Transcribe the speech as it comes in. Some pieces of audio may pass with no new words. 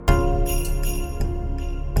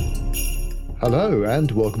Hello,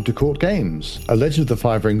 and welcome to Court Games, a Legend of the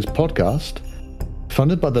Five Rings podcast,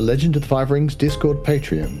 funded by the Legend of the Five Rings Discord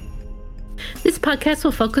Patreon. This podcast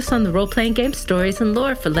will focus on the role-playing game stories and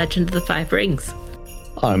lore for Legend of the Five Rings.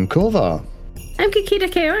 I'm Korvar. I'm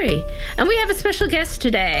Kikita Kaori, and we have a special guest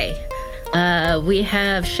today. We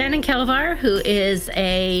have Shannon Kelvar, who is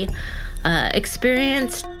a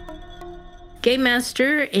experienced game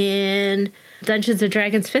master in Dungeons &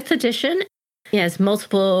 Dragons 5th edition. He has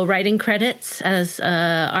multiple writing credits as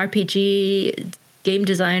RPG game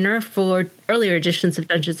designer for earlier editions of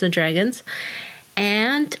Dungeons & Dragons.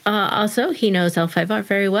 And also, he knows L5R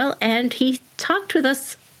very well. And he talked with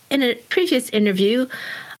us in a previous interview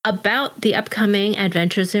about the upcoming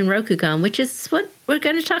adventures in Rokugan, which is what we're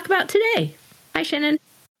going to talk about today. Hi, Shannon.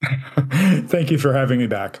 Thank you for having me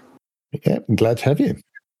back. Yeah, I'm glad to have you.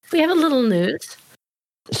 We have a little news.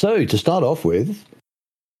 So, to start off with,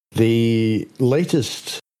 the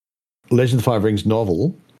latest Legend of the Five Rings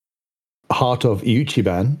novel, Heart of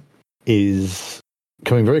Ichiban, is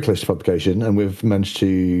coming very close to publication, and we've managed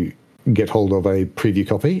to get hold of a preview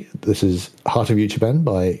copy. This is Heart of Ichiban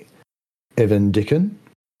by Evan Dickon.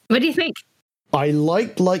 What do you think? I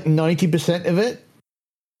liked like 90% of it,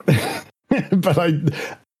 but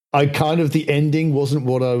I kind of, the ending wasn't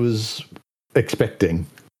what I was expecting,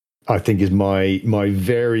 I think is my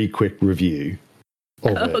very quick review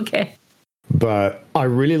of it. Okay. But I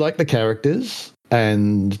really like the characters,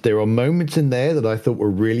 and there are moments in there that I thought were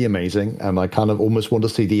really amazing, and I kind of almost want to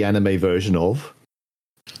see the anime version of.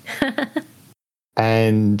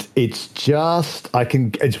 And it's just,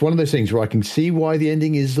 it's one of those things where I can see why the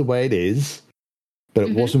ending is the way it is, but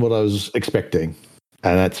it wasn't what I was expecting.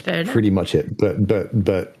 And that's pretty much it.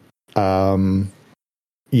 But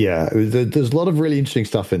yeah, there's a lot of really interesting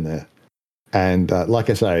stuff in there. And like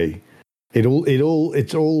I say, it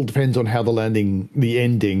all depends on how the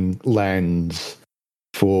ending lands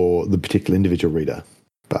for the particular individual reader.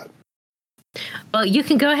 But well, you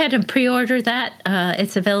can go ahead and pre-order that.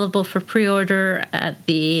 It's available for pre-order at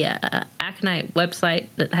the Aconite website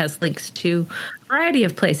that has links to a variety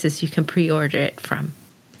of places you can pre-order it from.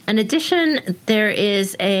 In addition, there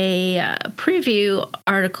is a preview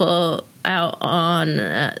article out on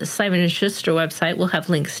Simon & Schuster website. We'll have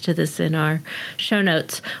links to this in our show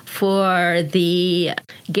notes for the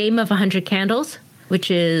Game of 100 Candles,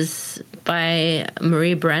 which is by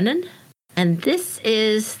Marie Brennan. And this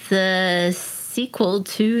is the sequel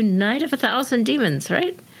to Night of 1,000 Demons,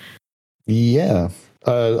 right? Yeah,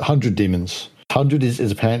 100 Demons. 100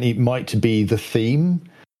 is apparently might be the theme,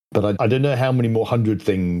 but I don't know how many more 100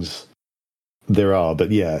 things there are.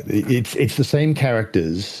 But yeah, it's the same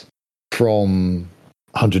characters from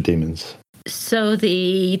 100 Demons. So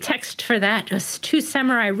the text for that was: two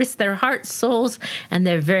samurai risk their hearts, souls, and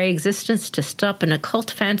their very existence to stop an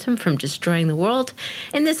occult phantom from destroying the world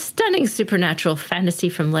in this stunning supernatural fantasy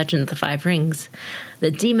from Legend of the Five Rings.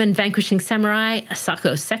 The demon-vanquishing samurai,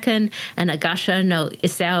 Asako Sekken and Agasha no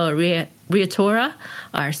Isao Ryatora,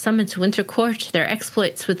 are summoned to Wintercourt. Their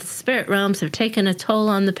exploits with the spirit realms have taken a toll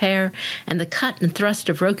on the pair, and the cut and thrust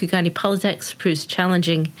of Rokugani politics proves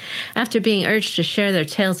challenging. After being urged to share their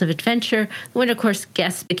tales of adventure, the Wintercourt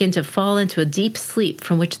guests begin to fall into a deep sleep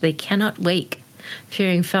from which they cannot wake.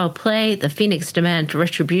 Fearing foul play, the Phoenix demand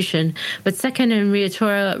retribution, but Sekken and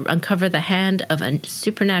Ryatora uncover the hand of a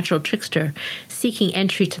supernatural trickster seeking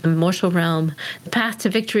entry to the mortal realm. The path to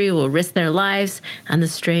victory will risk their lives and the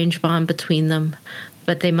strange bond between them,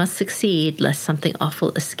 but they must succeed lest something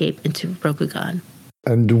awful escape into Rokugan.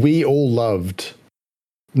 And we all loved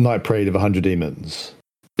Night Parade of 100 Demons.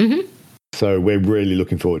 Mm-hmm. So we're really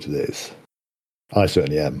looking forward to this. I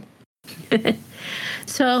certainly am.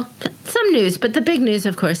 So, some news, but the big news,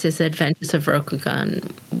 of course, is Adventures of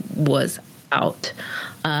Rokugan was out.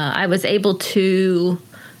 I was able to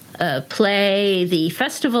play the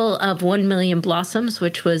Festival of 1 Million Blossoms,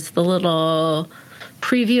 which was the little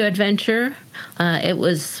preview adventure. It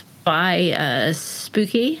was by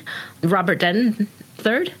Spooky, Robert Denton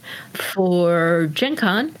III, for Gen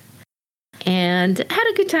Con. And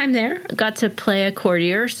had a good time there. Got to play a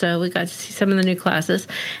courtier, so we got to see some of the new classes.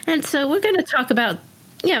 And so we're going to talk about,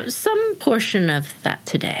 some portion of that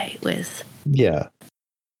today with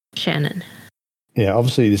Shannon. Yeah,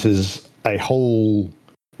 obviously this is a whole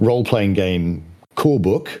role-playing game core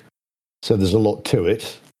book, so there's a lot to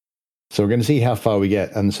it. So we're going to see how far we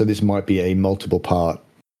get, and so this might be a multiple-part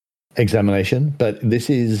examination, but this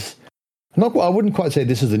is not. I wouldn't quite say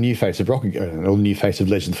this is the new face of Rokugan or the new face of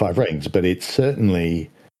Legend of the Five Rings, but it's certainly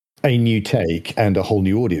a new take and a whole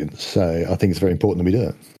new audience. So I think it's very important that we do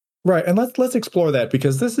it. Right, and let's explore that,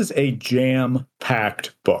 because this is a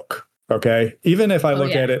jam-packed book, okay? Even if I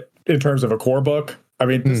look at it in terms of a core book. I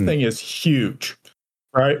mean, this thing is huge,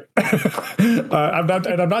 right? I'm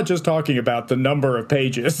not just talking about the number of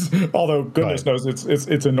pages, although goodness knows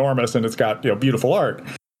it's enormous and it's got beautiful art.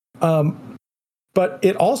 But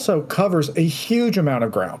it also covers a huge amount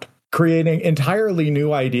of ground, creating entirely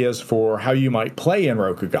new ideas for how you might play in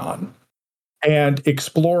Rokugan and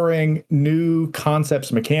exploring new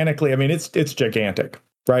concepts mechanically. I mean, it's gigantic,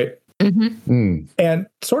 right? And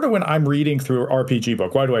sort of when I'm reading through an RPG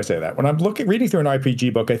book, why do I say that? When I'm reading through an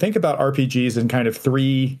RPG book, I think about RPGs in kind of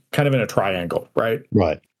in a triangle, right?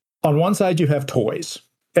 Right. On one side, you have toys.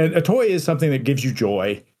 And a toy is something that gives you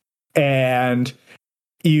joy. And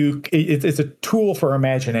it's a tool for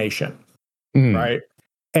imagination, right?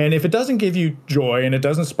 And if it doesn't give you joy and it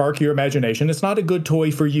doesn't spark your imagination, it's not a good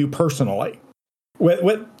toy for you personally.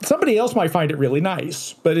 Somebody else might find it really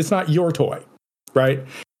nice, but it's not your toy, right?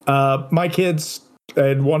 My kids,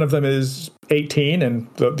 and one of them is 18 and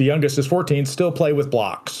the youngest is 14, still play with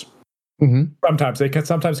blocks. Sometimes they can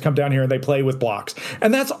come down here and they play with blocks.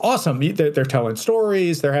 And that's awesome. They're telling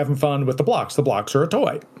stories. They're having fun with the blocks. The blocks are a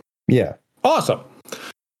toy. Yeah. Awesome.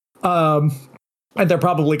 And they're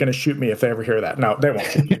probably going to shoot me if they ever hear that. No, they won't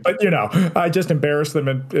shoot me. But, I just embarrass them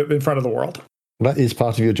in front of the world. That is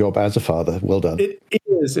part of your job as a father. Well done. It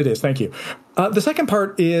is. Thank you. The second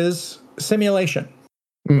part is simulation,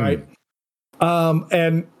 right?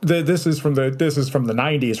 And this is from the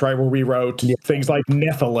 90s, right, where we wrote things like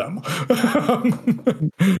Nephilim,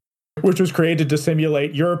 which was created to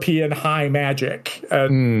simulate European high magic.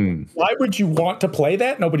 Why would you want to play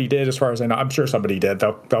that? Nobody did, as far as I know. I'm sure somebody did.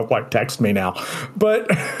 They'll text me now. But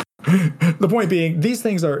the point being, these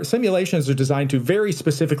simulations are designed to very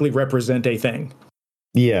specifically represent a thing.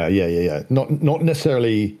 Yeah. Not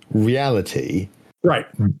necessarily reality. Right.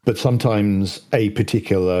 But sometimes a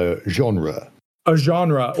particular genre. A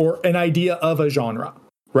genre or an idea of a genre,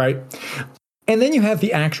 right? And then you have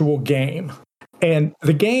the actual game. And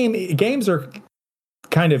games are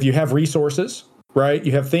kind of, you have resources, right?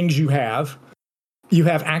 You have things you have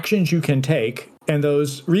actions you can take, and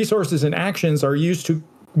those resources and actions are used to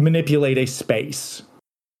manipulate a space,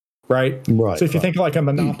 right? So if you think like a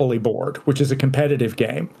Monopoly board, which is a competitive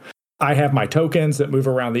game, I have my tokens that move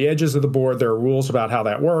around the edges of the board. There are rules about how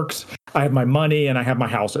that works. I have my money and I have my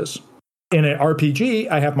houses. In an RPG,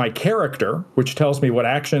 I have my character, which tells me what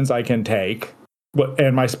actions I can take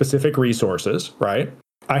and my specific resources, right?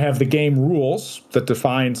 I have the game rules that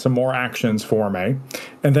define some more actions for me.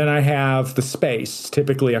 And then I have the space,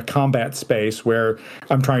 typically a combat space where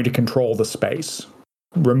I'm trying to control the space,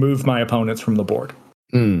 remove my opponents from the board.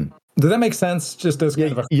 Does that make sense? Just as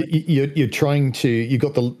kind of you're trying to, you've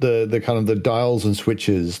got the kind of the dials and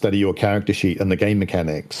switches that are your character sheet and the game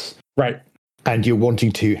mechanics. Right. And you're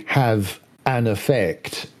wanting to have an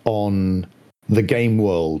effect on the game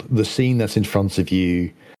world, the scene that's in front of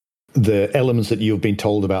you, the elements that you've been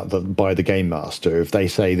told about by the game master. If they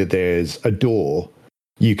say that there's a door,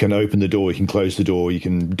 you can open the door, you can close the door, you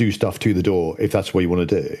can do stuff to the door if that's what you want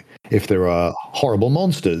to do. If there are horrible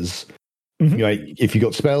monsters, if you've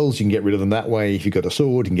got spells, you can get rid of them that way. If you've got a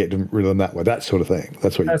sword, you can get rid of them that way. That sort of thing.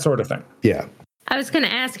 That sort of thing. Yeah. I was going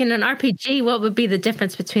to ask, in an RPG, what would be the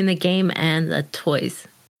difference between the game and the toys?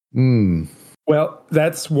 Well,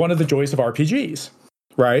 that's one of the joys of RPGs,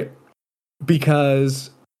 right? Because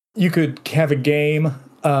you could have a game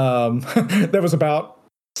that was about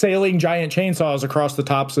sailing giant chainsaws across the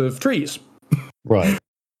tops of trees. Right.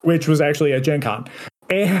 Which was actually at Gen Con.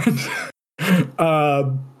 And,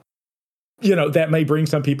 that may bring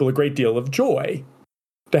some people a great deal of joy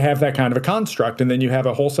to have that kind of a construct. And then you have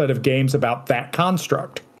a whole set of games about that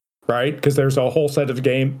construct, right? Because there's a whole set of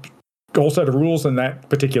rules in that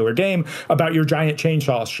particular game about your giant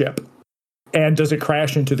chainsaw ship. And does it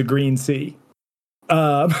crash into the green sea?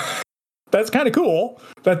 That's kind of cool.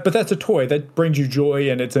 But that's a toy that brings you joy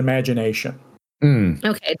and its imagination.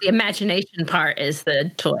 Okay, the imagination part is the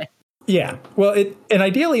toy. Yeah. Well, and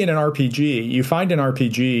ideally in an RPG, you find an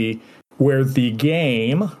RPG where the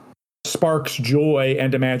game sparks joy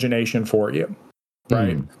and imagination for you,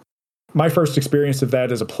 right? My first experience of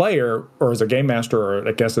that as a player or as a game master, or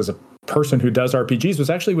I guess as a person who does RPGs,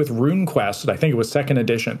 was actually with RuneQuest. I think it was 2nd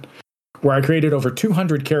edition, where I created over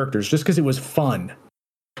 200 characters just because it was fun.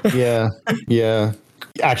 Yeah.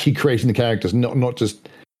 Actually creating the characters,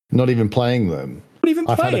 not even playing them.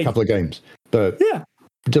 I've had a couple of games, but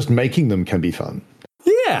just making them can be fun.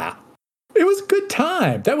 Yeah. It was a good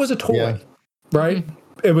time. That was a toy, right?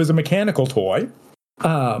 It was a mechanical toy.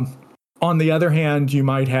 On the other hand, you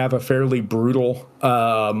might have a fairly brutal,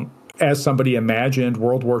 as somebody imagined,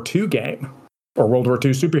 World War II game or World War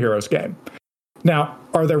II superheroes game. Now,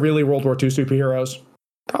 are there really World War II superheroes?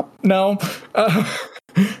 No.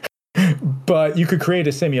 But you could create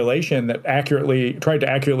a simulation that tried to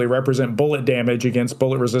accurately represent bullet damage against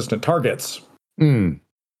bullet-resistant targets. Mm.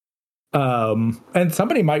 And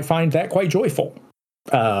somebody might find that quite joyful.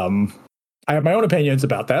 I have my own opinions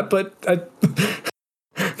about that, but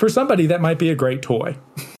for somebody, that might be a great toy.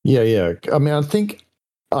 Yeah. I mean, I think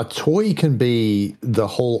a toy can be the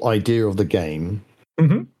whole idea of the game.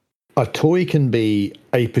 Mm-hmm. A toy can be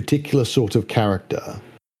a particular sort of character.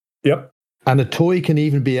 Yep. And a toy can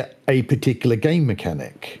even be a particular game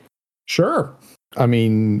mechanic. Sure. I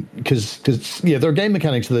mean, because there are game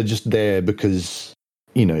mechanics that are just there because,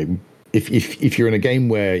 if you're in a game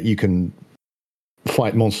where you can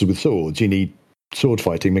fight monsters with swords, you need sword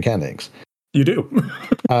fighting mechanics. You do.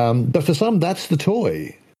 But for some, that's the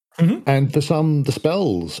toy. Mm-hmm. And for some, the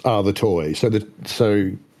spells are the toy. So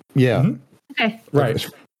yeah. Mm-hmm. Okay. Right.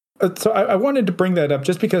 So I wanted to bring that up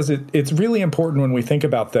just because it's really important when we think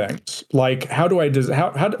about things like why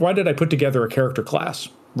did I put together a character class,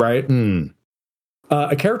 right? Mm.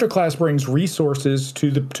 A character class brings resources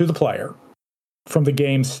to the player from the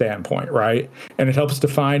game's standpoint, right? And it helps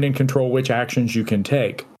define and control which actions you can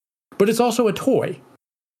take. But it's also a toy.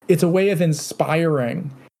 It's a way of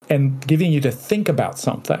inspiring and giving you to think about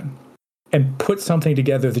something and put something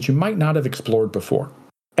together that you might not have explored before.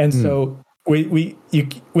 And so with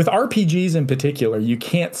RPGs in particular, you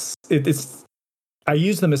can't. I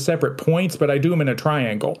use them as separate points, but I do them in a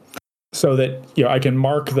triangle so that I can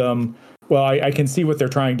mark them. Well, I can see what they're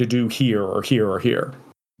trying to do here or here or here.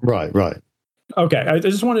 Right. Okay, I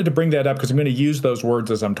just wanted to bring that up because I'm going to use those words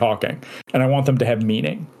as I'm talking, and I want them to have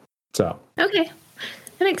meaning. So okay,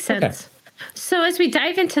 that makes sense. Okay. So as we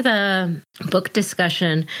dive into the book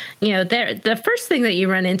discussion, the first thing that you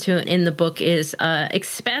run into in the book is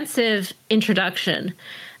expansive introduction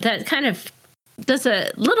that kind of does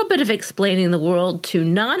a little bit of explaining the world to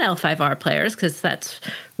non-L5R players, because that's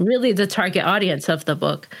really the target audience of the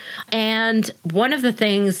book. And one of the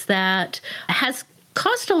things that has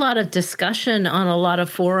caused a lot of discussion on a lot of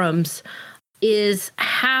forums is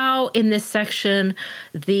how in this section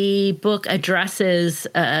the book addresses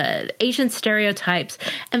Asian stereotypes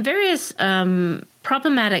and various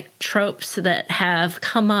problematic tropes that have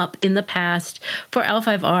come up in the past for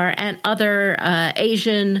L5R and other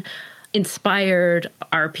Asian-inspired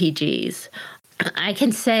RPGs. I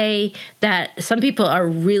can say that some people are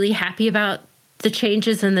really happy about the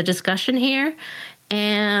changes in the discussion here.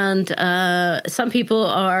 And some people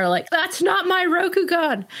are like, that's not my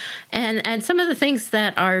Rokugan. And some of the things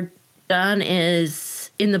that are done is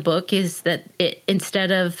in the book is that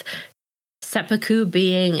instead of seppuku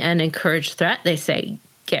being an encouraged threat, they say,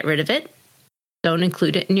 get rid of it. Don't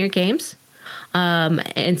include it in your games.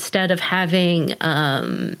 Instead of having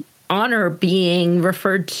honor being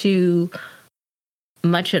referred to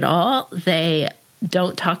much at all, they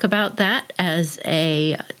don't talk about that as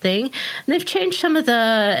a thing. And they've changed some of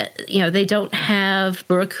the, they don't have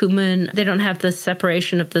Burakumun, they don't have the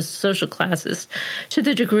separation of the social classes to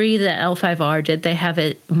the degree that L5R did. They have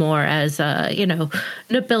it more as,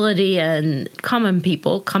 nobility and common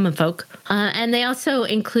folk. And they also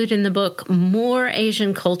include in the book more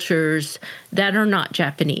Asian cultures that are not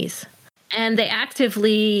Japanese. And they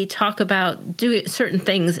actively talk about doing certain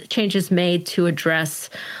things, changes made to address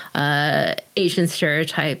Asian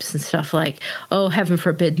stereotypes and stuff like, oh, heaven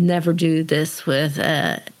forbid, never do this with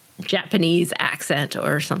a Japanese accent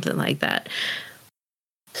or something like that.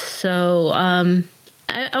 So I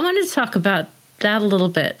wanted to talk about that a little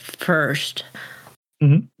bit first.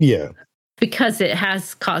 Mm-hmm. Yeah. Because it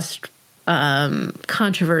has caused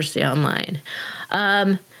controversy online.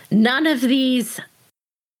 None of these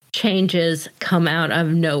changes come out of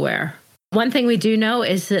nowhere. One thing we do know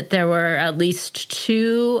is that there were at least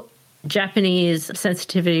 2 Japanese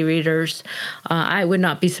sensitivity readers. I would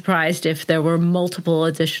not be surprised if there were multiple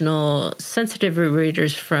additional sensitivity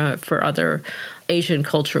readers for other Asian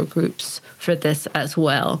cultural groups for this as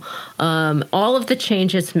well. All of the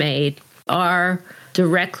changes made are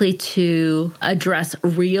directly to address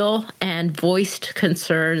real and voiced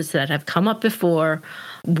concerns that have come up before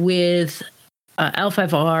with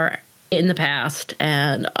L5R in the past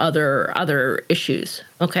and other issues.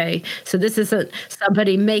 Okay, so this isn't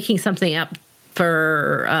somebody making something up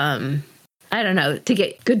for I don't know, to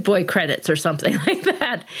get good boy credits or something like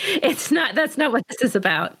that. That's not what this is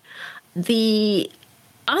about. The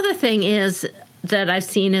other thing is that I've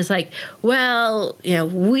seen is like, well,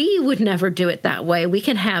 we would never do it that way.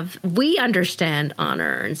 We understand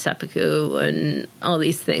honor and seppuku and all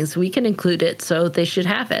these things. We can include it, so they should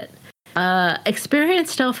have it.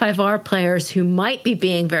 Experienced L5R players who might be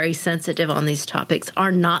being very sensitive on these topics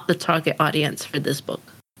are not the target audience for this book.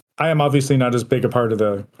 I am obviously not as big a part of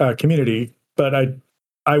the community, but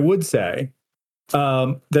I would say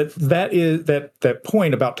that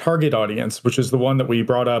point about target audience, which is the one that we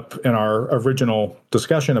brought up in our original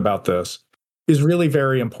discussion about this, is really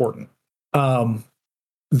very important.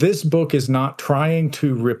 This book is not trying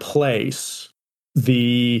to replace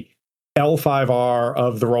the L5R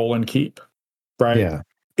of the roll and keep, right? Yeah.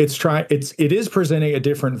 It is presenting a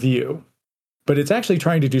different view, but it's actually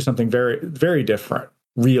trying to do something very, very different,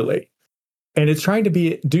 really. And it's trying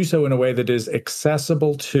to do so in a way that is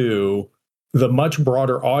accessible to the much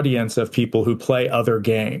broader audience of people who play other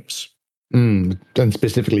games. And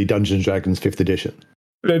specifically Dungeons & Dragons 5th edition.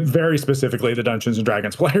 Very specifically the Dungeons &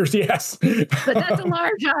 Dragons players, yes. But that's a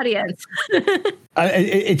large audience.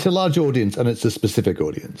 It's a large audience, and it's a specific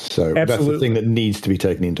audience. So Absolutely. That's the thing that needs to be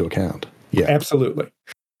taken into account. Yeah, absolutely.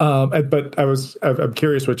 But I'm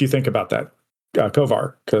curious what you think about that,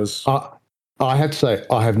 Kovar, because I have to say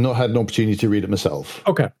I have not had an opportunity to read it myself.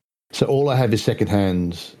 Okay. So all I have is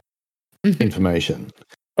secondhand information.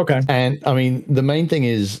 Okay. And I mean, the main thing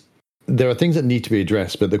is there are things that need to be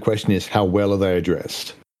addressed, but the question is, how well are they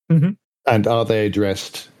addressed? Mm-hmm. And are they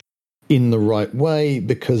addressed in the right way?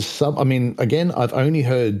 Because again, I've only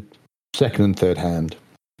heard second and third hand,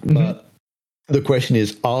 but the question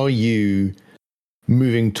is, are you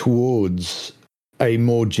moving towards a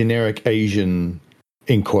more generic Asian,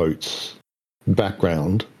 in quotes,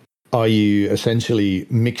 background? Are you essentially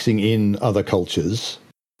mixing in other cultures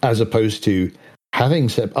as opposed to having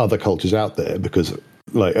other cultures out there? Because,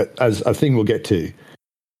 like, as a thing we'll get to,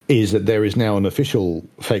 is that there is now an official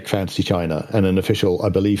fake fantasy China and an official, I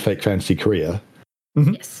believe, fake fantasy Korea.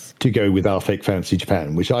 Yes. To go with our fake fantasy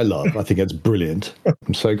Japan, which I love. I think that's brilliant.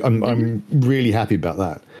 So I'm really happy about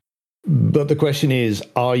that. But the question is,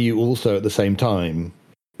 are you also at the same time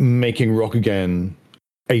making Rokugan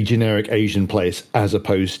a generic Asian place as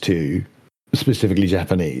opposed to specifically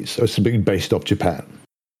Japanese, or something based off Japan?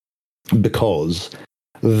 Because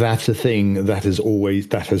that's a thing that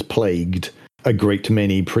has plagued a great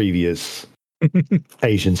many previous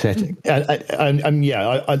Asian setting.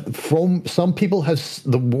 And from some people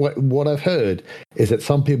what I've heard is that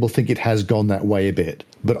some people think it has gone that way a bit,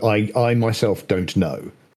 but I myself don't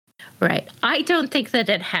know. Right. I don't think that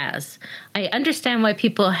it has. I understand why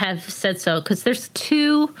people have said so, because there's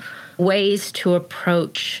two ways to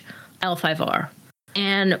approach L5R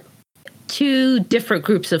and two different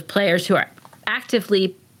groups of players who are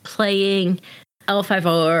actively playing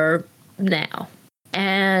L5R now.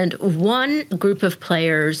 And one group of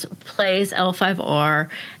players plays L5R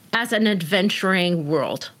as an adventuring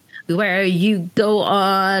world, where you go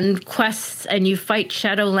on quests and you fight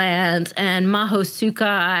Shadowlands and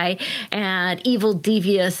Mahosukai and evil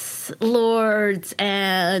devious lords,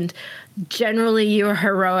 and generally you're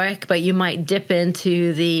heroic, but you might dip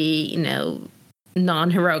into the,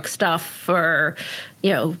 non-heroic stuff for,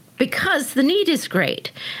 because the need is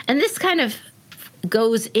great. And this kind of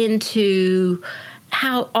goes into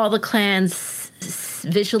how all the clans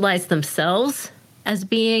visualize themselves as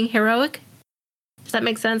being heroic. Does that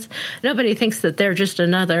make sense? Nobody thinks that they're just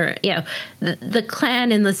another, the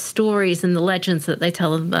clan in the stories and the legends that they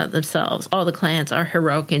tell about themselves, all the clans are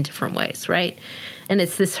heroic in different ways, right? And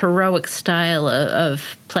it's this heroic style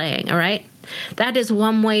of playing, all right? That is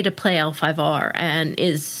one way to play L5R and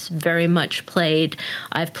is very much played.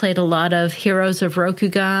 I've played a lot of Heroes of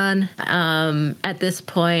Rokugan. At this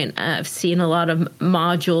point, I've seen a lot of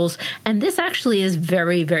modules, and this actually is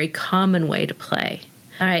very, very common way to play.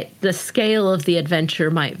 All right, the scale of the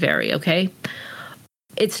adventure might vary, okay?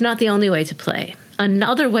 It's not the only way to play.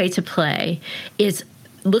 Another way to play is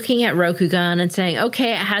looking at Rokugan and saying,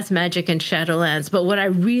 okay, it has magic and Shadowlands, but what I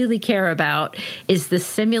really care about is the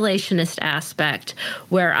simulationist aspect,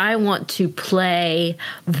 where I want to play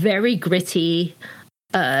very gritty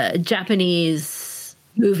Japanese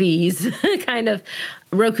movies, kind of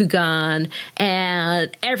Rokugan,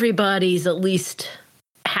 and everybody's at least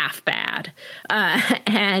half bad,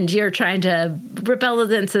 and you're trying to rebel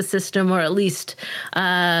against the system, or at least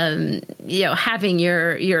having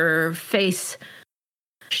your face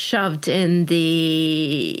shoved in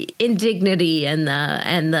the indignity and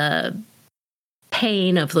the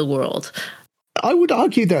pain of the world. I would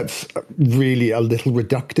argue that's really a little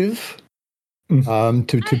reductive. I'm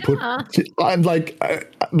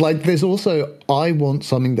like there's also, I want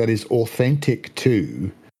something that is authentic to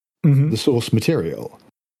the source material.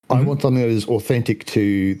 I want something that is authentic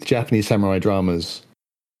to the Japanese samurai dramas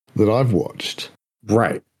that I've watched.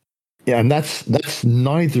 Right. Yeah, and that's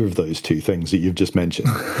neither of those two things that you've just mentioned.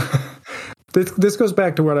 This goes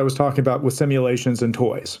back to what I was talking about with simulations and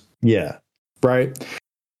toys. Yeah. Right?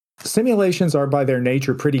 simulations are by their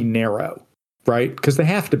nature pretty narrow, right? Because they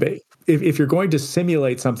have to be. If you're going to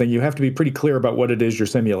simulate something, you have to be pretty clear about what it is you're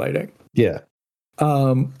simulating. Yeah.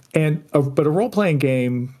 But a role-playing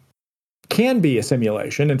game can be a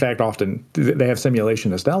simulation. In fact, often they have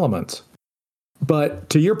simulationist elements. But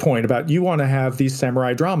to your point about you want to have these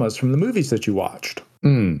samurai dramas from the movies that you watched,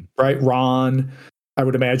 right? Ron, I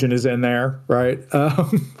would imagine, is in there, right?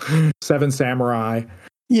 Seven Samurai.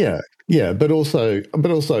 Yeah, yeah, but also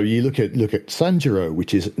you look at Sanjuro,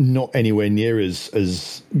 which is not anywhere near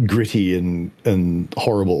as gritty and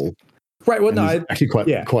horrible. Right. Well, no, actually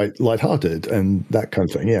quite lighthearted and that kind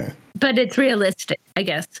of thing. Yeah, but it's realistic, I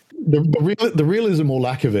guess. The realism or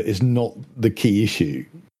lack of it is not the key issue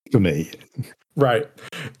for me. Right.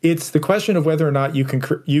 It's the question of whether or not you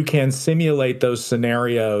can simulate those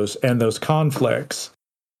scenarios and those conflicts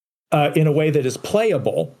in a way that is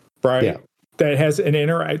playable, right? Yeah. That has an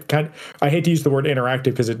I hate to use the word interactive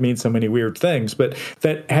because it means so many weird things, but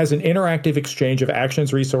that has an interactive exchange of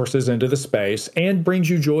actions, resources into the space and brings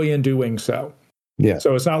you joy in doing so. Yeah.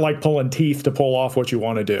 So it's not like pulling teeth to pull off what you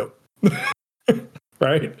want to do.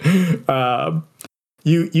 Right?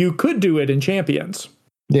 You could do it in Champions.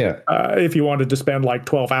 Yeah. If you wanted to spend like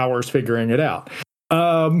 12 hours figuring it out.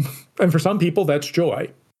 And for some people, that's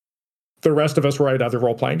joy. The rest of us write other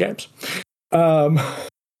role-playing games.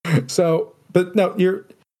 But no,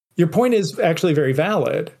 your point is actually very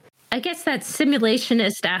valid. I guess that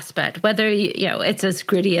simulationist aspect, whether it's as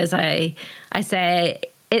gritty as I say,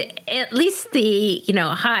 at least the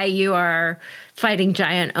hi, you are fighting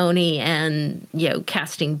giant oni and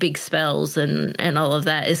casting big spells and all of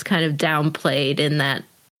that is kind of downplayed in that.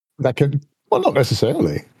 That could not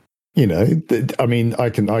necessarily. I mean, I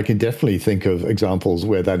can definitely think of examples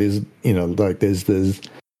where that is like there's.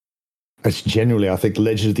 It's generally, I think,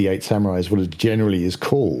 Legend of the Eight Samurai is what it generally is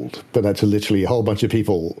called, but that's literally a whole bunch of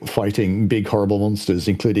people fighting big, horrible monsters,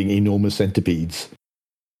 including enormous centipedes.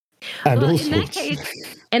 And all sorts.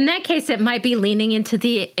 In that case, it might be leaning into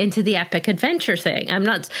the epic adventure thing. I'm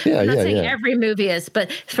not saying every movie is,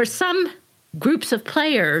 but for some groups of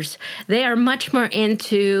players, they are much more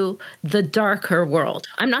into the darker world.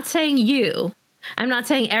 I'm not saying you. I'm not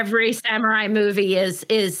saying every samurai movie is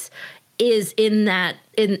in that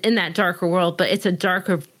darker world, but it's a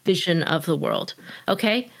darker vision of the world.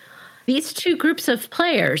 Okay? These two groups of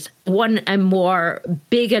players, one a more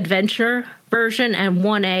big adventure version and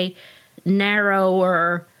one a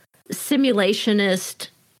narrower simulationist,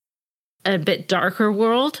 a bit darker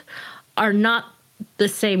world, are not the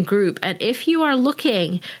same group. And if you are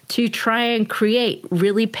looking to try and create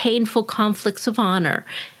really painful conflicts of honor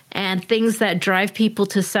and things that drive people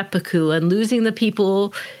to seppuku and losing the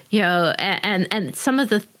people, and some of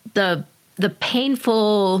the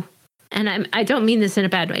painful, and I don't mean this in a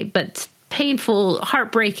bad way, but painful,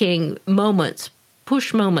 heartbreaking moments,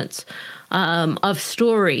 push moments of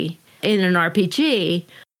story in an RPG,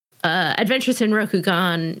 Adventures in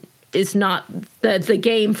Rokugan is not the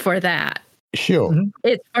game for that. Sure.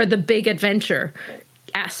 It's for the big adventure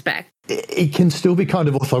aspect. It can still be kind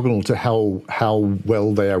of orthogonal to how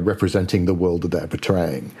well they are representing the world that they're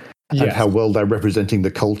portraying, and how well they're representing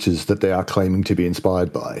the cultures that they are claiming to be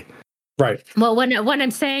inspired by. Right. Well, what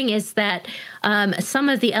I'm saying is that some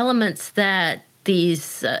of the elements that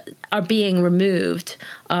these are being removed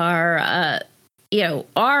are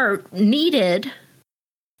needed,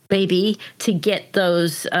 maybe, to get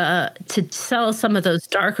those to sell some of those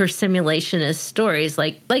darker simulationist stories,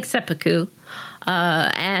 like seppuku.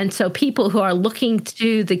 And so people who are looking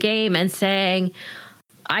to the game and saying,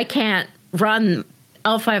 I can't run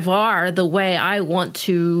L5R the way I want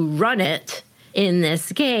to run it in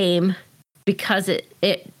this game because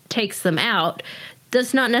it takes them out,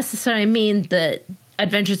 does not necessarily mean that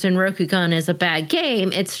Adventures in Rokugan is a bad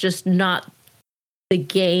game. It's just not the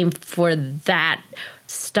game for that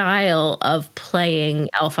style of playing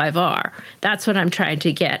L5R. That's what I'm trying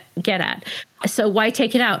to get at. So why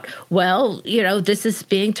take it out? Well, this is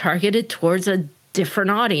being targeted towards a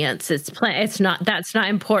different audience. That's not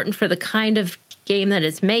important for the kind of game that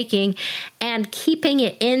it's making, and keeping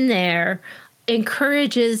it in there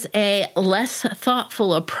encourages a less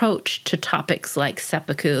thoughtful approach to topics like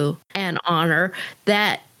seppuku and honor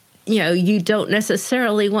that you don't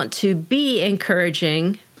necessarily want to be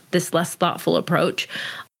encouraging this less thoughtful approach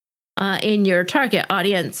in your target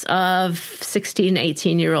audience of 16,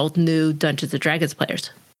 18-year-old new Dungeons & Dragons players.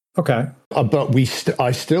 Okay. But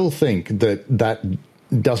I still think that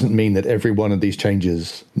doesn't mean that every one of these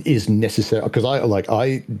changes is necessary. Because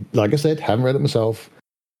I said, haven't read it myself.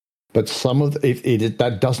 But some of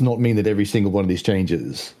that does not mean that every single one of these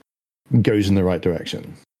changes goes in the right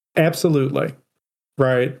direction. Absolutely.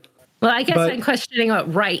 Right. Well, I guess But- I'm questioning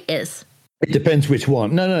what right is. It depends which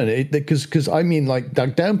one. No, because I mean, like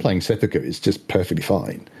downplaying Seppuku is just perfectly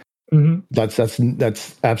fine. Mhm. That's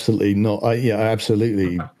absolutely not. I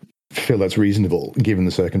absolutely feel that's reasonable given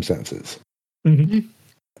the circumstances. Mhm.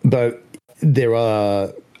 But there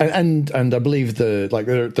are, and I believe there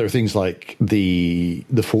are things like the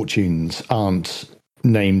fortunes aren't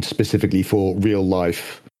named specifically for real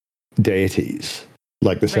life deities,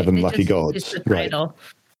 like the seven They lucky just gods, use the right? title.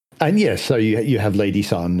 And yes, so you have Lady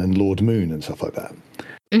Sun and Lord Moon and stuff like that.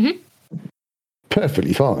 Mhm.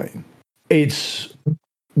 Perfectly fine. It's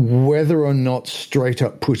whether or not straight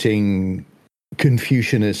up putting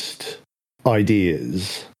Confucianist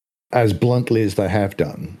ideas as bluntly as they have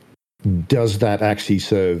done, does that actually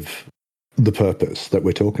serve the purpose that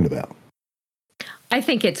we're talking about? I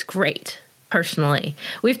think it's great, personally.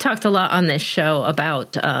 We've talked a lot on this show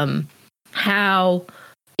about how,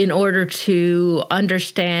 in order to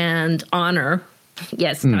understand honor,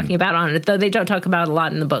 yes, talking about honor, though they don't talk about it a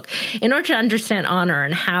lot in the book, in order to understand honor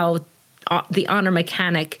and how the honor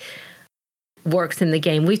mechanic works in the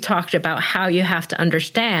game, we've talked about how you have to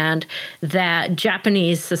understand that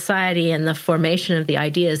Japanese society and the formation of the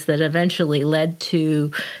ideas that eventually led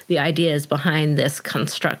to the ideas behind this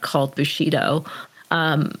construct called Bushido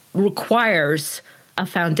requires a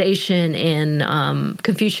foundation in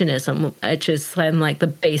Confucianism, which is kind of like the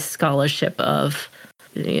base scholarship of,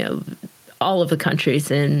 all of the countries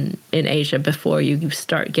in Asia before you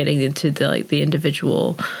start getting into the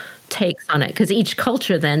individual takes on it. Because each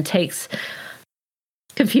culture then takes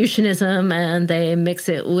Confucianism and they mix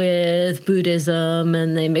it with Buddhism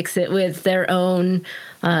and they mix it with their own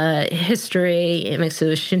history. It mixes it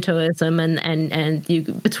with Shintoism and you,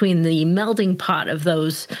 between the melding pot of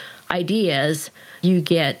those ideas, you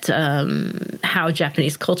get how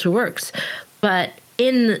Japanese culture works. But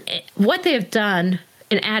in what they have done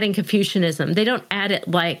in adding Confucianism, they don't add it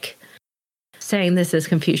like saying this is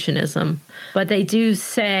Confucianism, but they do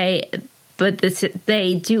say. But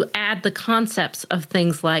they do add the concepts of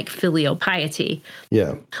things like filial piety,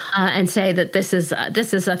 and say that this is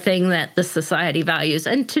a thing that the society values.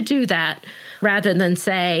 And to do that, rather than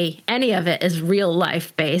say any of it is real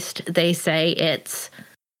life based, they say it's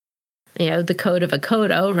the Code of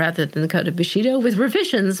Akodo rather than the Code of Bushido with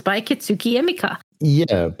revisions by Kitsuki Emika.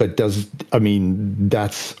 Yeah, but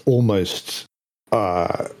that's almost.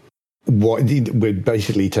 What we're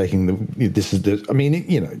basically taking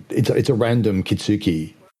it's a random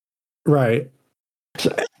Kitsuki, Right.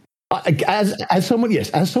 So, as someone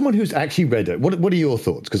who's actually read it, what are your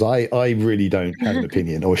thoughts? Because I really don't have an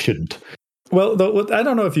opinion or shouldn't. Well, I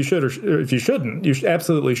don't know if you should or if you shouldn't. You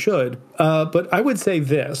absolutely should. But I would say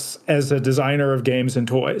this as a designer of games and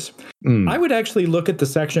toys. I would actually look at the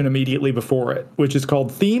section immediately before it, which is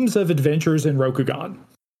called Themes of Adventures in Rokugan.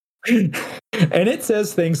 And it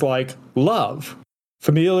says things like love,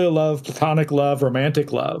 familial love, platonic love,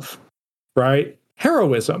 romantic love, right?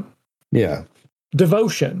 Heroism. Yeah.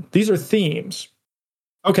 Devotion. These are themes.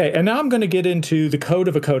 Okay, and now I'm going to get into the Code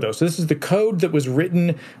of Akodo. So this is the code that was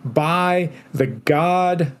written by the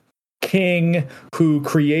god king who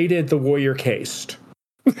created the warrior caste.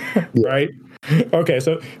 Right? Okay,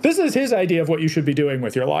 so this is his idea of what you should be doing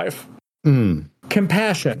with your life.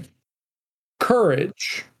 Compassion,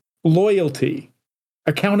 courage, loyalty,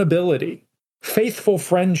 accountability, faithful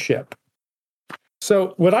friendship.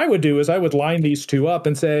 So what I would do is I would line these two up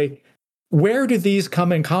and say, where do these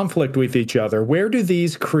come in conflict with each other? Where do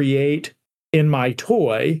these create in my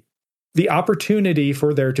toy the opportunity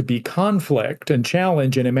for there to be conflict and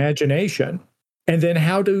challenge and imagination? And then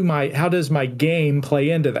how does my game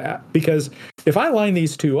play into that? Because if I line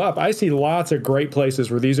these two up, I see lots of great places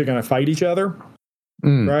where these are going to fight each other.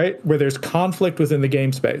 Right, where there's conflict within the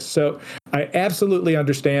game space. So I absolutely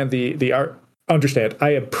understand I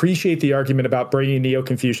appreciate the argument about bringing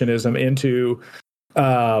Neo-Confucianism into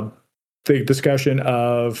the discussion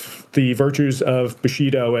of the virtues of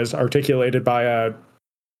Bushido as articulated by a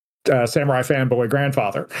samurai fanboy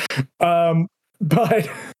grandfather. But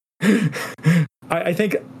I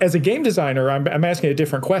think as a game designer, I'm asking a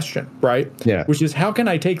different question, right? Yeah. Which is, how can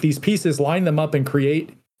I take these pieces, line them up, and create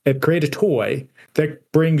a toy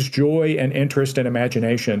that brings joy and interest and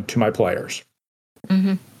imagination to my players?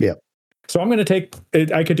 Yeah. So I'm going to take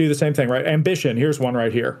it. I could do the same thing, right? Ambition. Here's one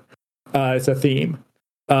right here. It's a theme.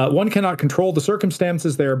 One cannot control the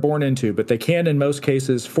circumstances they are born into, but they can, in most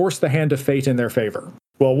cases, force the hand of fate in their favor.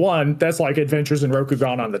 Well, that's like Adventures in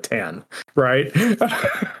Rokugan on the 10, right?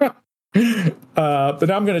 But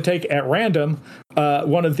now I'm going to take at random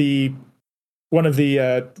one of the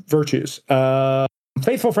virtues.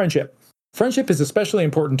 Faithful friendship. Friendship is especially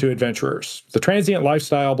important to adventurers. The transient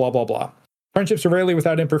lifestyle, blah, blah, blah. Friendships are rarely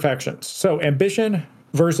without imperfections. So ambition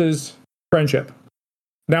versus friendship.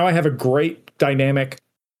 Now I have a great dynamic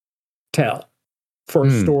tell for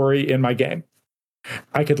a story in my game.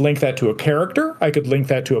 I could link that to a character. I could link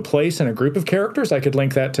that to a place and a group of characters. I could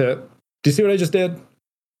link that to, do you see what I just did?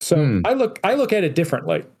 So I look at it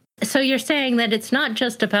differently. So you're saying that it's not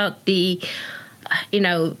just about the,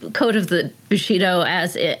 code of the Bushido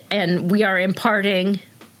and we are imparting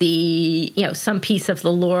the, some piece of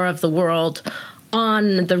the lore of the world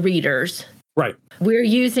on the readers. Right. We're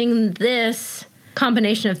using this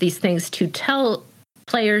combination of these things to tell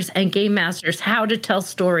players and game masters how to tell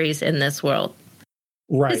stories in this world.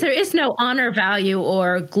 Right. Because there is no honor value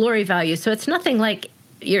or glory value. So it's nothing like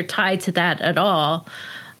you're tied to that at all.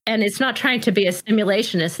 And it's not trying to be a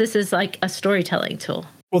simulationist. This is like a storytelling tool.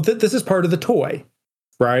 Well, this is part of the toy,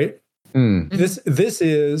 right? This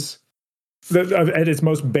is, at its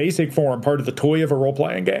most basic form, part of the toy of a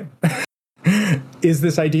role-playing game, is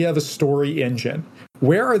this idea of a story engine.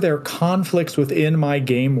 Where are there conflicts within my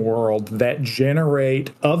game world that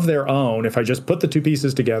generate of their own, if I just put the two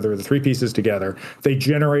pieces together, the three pieces together, they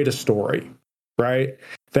generate a story, right?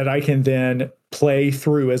 That I can then play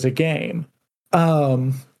through as a game.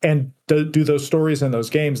 And do those stories in those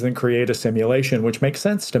games, then create a simulation, which makes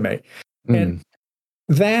sense to me. And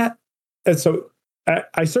so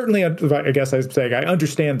I certainly, I guess I'd say I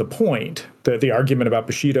understand the point, the argument about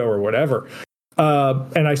Bushido or whatever.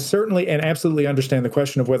 And I certainly and absolutely understand the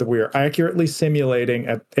question of whether we are accurately simulating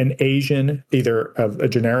an Asian, either a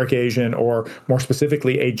generic Asian or more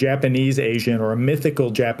specifically a Japanese Asian or a mythical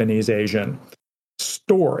Japanese Asian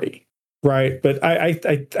story, right? But I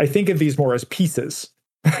think of these more as pieces.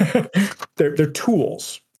 They're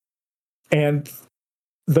tools. And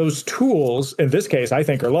those tools, in this case, I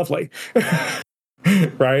think are lovely,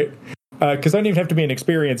 right? Because I don't even have to be an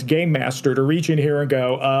experienced game master to reach in here and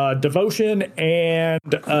go, devotion and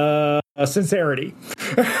sincerity.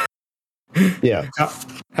 Yeah.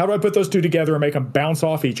 How do I put those two together and make them bounce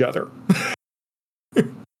off each other?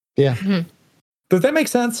 Yeah. Does that make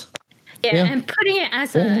sense? Yeah, and putting it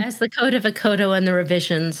as the code of Akodo and the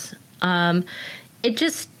revisions, it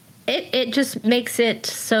just makes it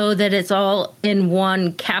so that it's all in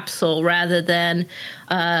one capsule rather than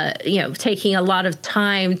taking a lot of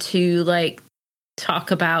time to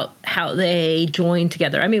talk about how they join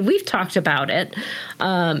together. I mean, we've talked about it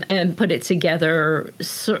and put it together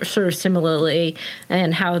sort of similarly,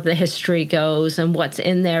 and how the history goes and what's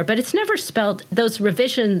in there, but it's never spelled. Those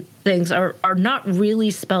revision things are not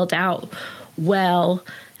really spelled out well.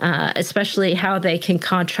 Especially how they can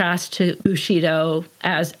contrast to Bushido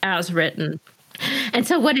as written. And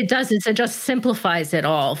so what it does is it just simplifies it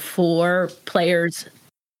all for players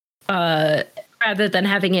rather than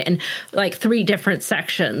having it in three different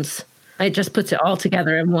sections. It just puts it all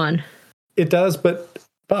together in one. It does, but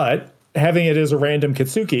having it as a random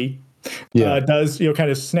Kitsuki does kind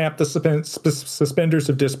of snap the suspenders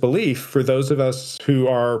of disbelief for those of us who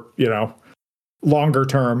are longer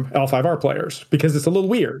term L5R players, because it's a little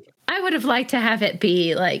weird. I would have liked to have it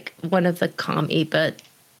be one of the kami, but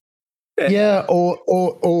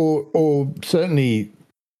or certainly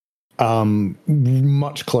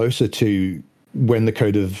much closer to when the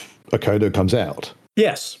Code of Akodo comes out.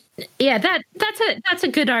 Yes. Yeah, that's a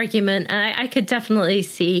good argument. I could definitely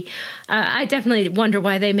see. I definitely wonder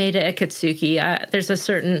why they made it a Kitsuki. There's a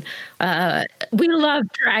certain we love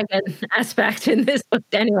dragon aspect in this book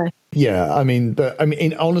anyway. Yeah, I mean,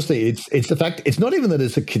 honestly, it's the fact. It's not even that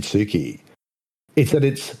it's a Kitsuki. It's that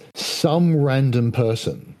it's some random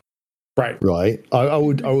person. Right. Right. I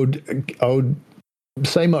would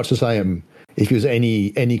say much the same if it was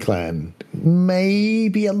any clan.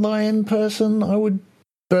 Maybe a lion person. I would.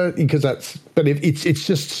 But if it's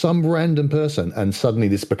just some random person, and suddenly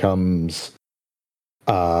this becomes,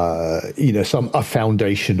 a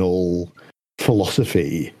foundational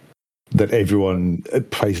philosophy that everyone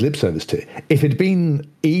pays lip service to. If it'd been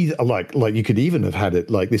either like you could even have had it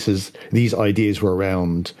these ideas were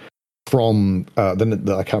around from I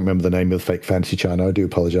can't remember the name of Fake Fantasy China. I do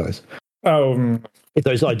apologize. If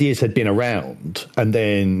those ideas had been around, and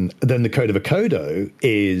then the Code of Akodo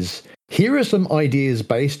is. Here are some ideas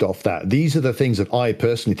based off that. These are the things that I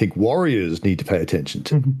personally think warriors need to pay attention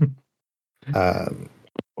to.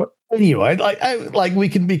 Anyway, we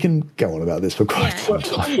can go on about this for quite some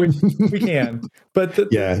time. We can, but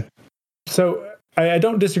So I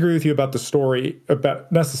don't disagree with you about the story.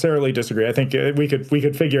 About necessarily disagree. I think we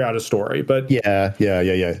could figure out a story, but yeah.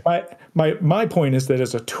 My point is that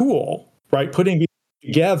as a tool, right, putting these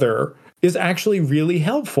together is actually really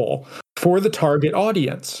helpful for the target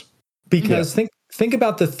audience. because think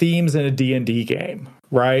about the themes in a D&D game,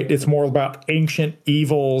 right? It's more about ancient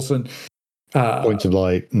evils and points of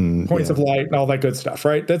light, of light, and all that good stuff,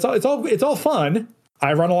 right? It's all fun.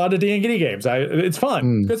 I run a lot of D&D games. It's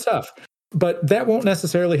fun, good stuff. But that won't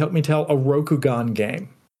necessarily help me tell a Rokugan game.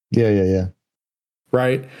 Yeah.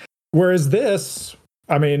 Right. Whereas this,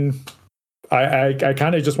 I mean, I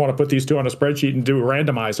kind of just want to put these two on a spreadsheet and do a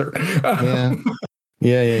randomizer.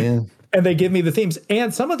 Yeah. And they give me the themes,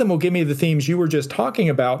 and some of them will give me the themes you were just talking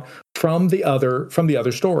about from the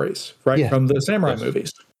other stories, right? Yeah. From the samurai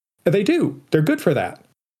movies. They do. They're good for that.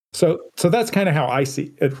 So that's kind of how I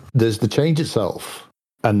see it. There's the change itself,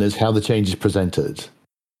 and there's how the change is presented.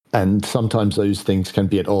 And sometimes those things can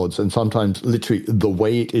be at odds, and sometimes literally the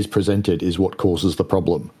way it is presented is what causes the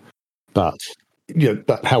problem. But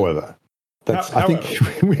however, I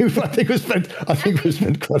think we've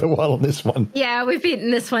spent quite a while on this one. Yeah, we've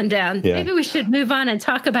beaten this one down. Yeah. Maybe we should move on and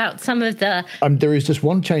talk about some of the. There is just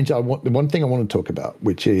one change one thing I want to talk about,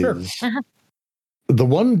 which is the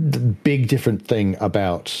one big different thing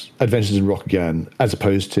about Adventures in Rokugan as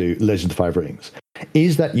opposed to Legend of the Five Rings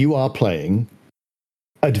is that you are playing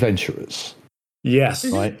adventurers. Yes.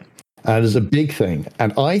 Right? And it's a big thing.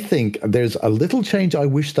 And I think there's a little change I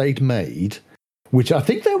wish they'd made, which I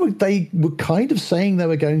think they were kind of saying they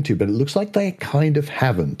were going to, but it looks like they kind of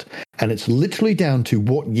haven't. And it's literally down to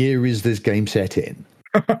what year is this game set in?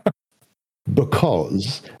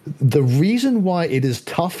 Because the reason why it is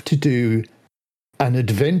tough to do an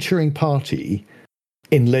adventuring party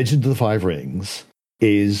in Legend of the Five Rings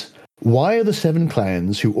is, why are the 7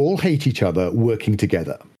 clans who all hate each other working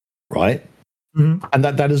together, right? Mm-hmm. And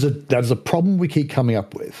that is a problem we keep coming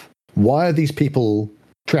up with. Why are these people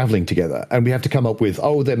traveling together? And we have to come up with,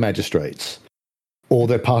 they're magistrates, or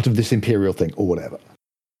they're part of this imperial thing, or whatever.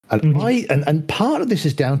 And and part of this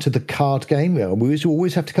is down to the card game. We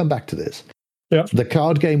always have to come back to this. Yeah. The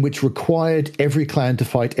card game which required every clan to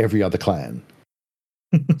fight every other clan.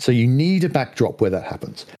 So you need a backdrop where that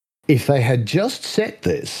happens. If they had just set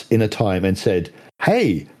this in a time and said,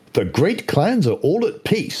 hey, the great clans are all at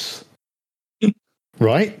peace,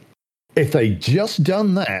 right? If they just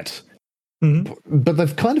done that, but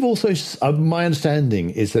they've kind of also, my understanding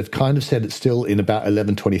is they've kind of said it's still in about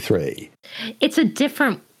 1123. It's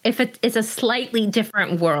a slightly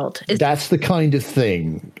different world. That's the kind of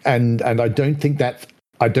thing. And I don't think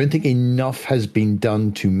enough has been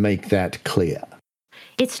done to make that clear.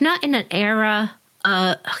 It's not in an era.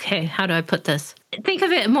 Okay, how do I put this? Think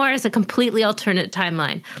of it more as a completely alternate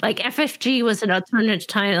timeline. Like FFG was an alternate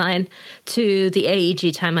timeline to the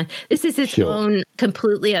AEG timeline. This is its own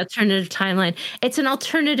completely alternative timeline. It's an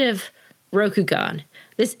alternative Rokugan.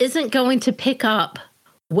 This isn't going to pick up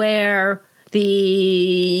where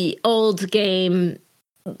the old game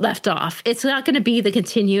left off. It's not going to be the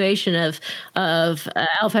continuation of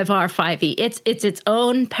L5R5E. It's its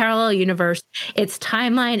own parallel universe. Its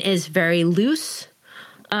timeline is very loose.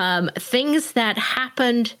 Things that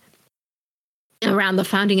happened around the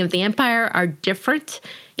founding of the Empire are different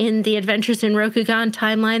in the Adventures in Rokugan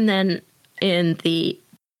timeline than in the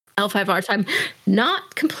L5R time.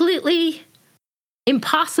 Not completely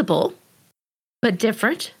impossible, but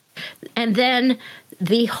different. And then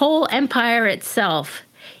the whole empire itself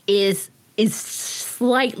is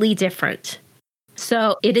slightly different.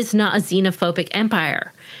 So it is not a xenophobic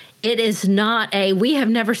empire. It is not we have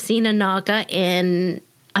never seen a Naga in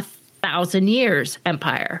 1,000 years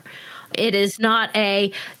empire. It is not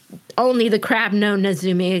only the crab no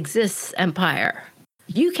Nezumi exists empire.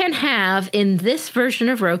 You can have, in this version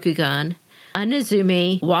of Rokugan, a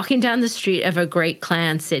Nezumi walking down the street of a great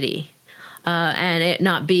clan city, and it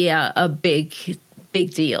not be a big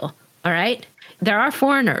deal. All right? There are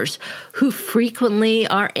foreigners who frequently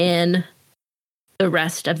are in the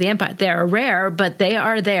rest of the empire. They're rare, but they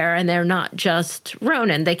are there, and they're not just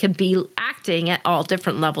Ronin. They can be acting at all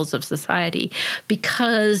different levels of society,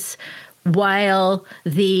 because while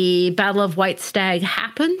the Battle of White Stag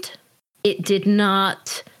happened, it did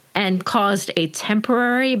not, and caused a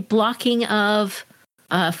temporary blocking of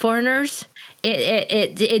foreigners.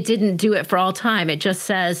 It didn't do it for all time. It just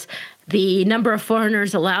says the number of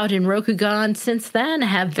foreigners allowed in Rokugan since then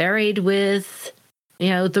have varied with,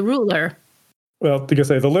 the ruler. Well, to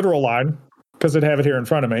say the literal line, because I'd have it here in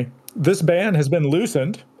front of me. This ban has been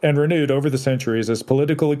loosened and renewed over the centuries as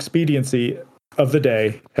political expediency of the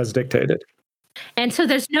day has dictated. And so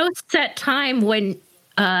there's no set time when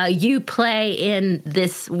you play in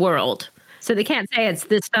this world. So they can't say it's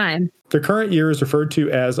this time. The current year is referred to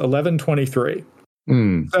as 1123.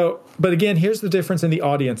 So, but again, here's the difference in the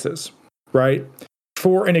audiences, right?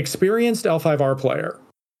 For an experienced L5R player,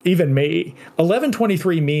 even me,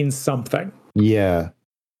 1123 means something. Yeah.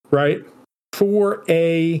 Right? For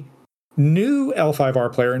a new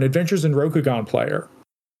L5R player, an Adventures in Rokugan player,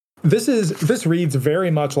 this reads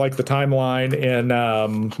very much like the timeline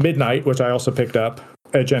in Midnight, which I also picked up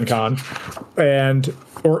at Gen Con,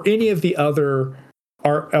 or any of the other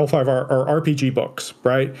L5R or RPG books,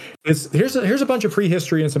 right? Here's a bunch of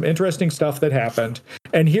prehistory and some interesting stuff that happened,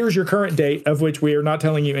 and here's your current date, of which we are not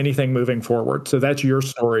telling you anything moving forward. So that's your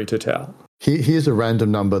story to tell. Here's a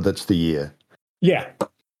random number that's the year. Yeah.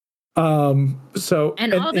 All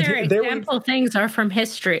their example things are from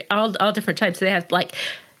history, all different types. They have like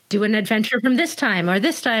do an adventure from this time or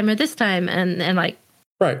this time or this time, and like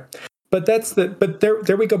right. But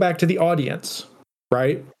there we go back to the audience,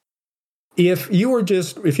 right? If you were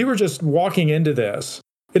just walking into this,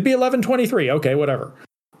 it'd be 1123. Okay, whatever.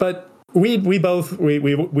 But we've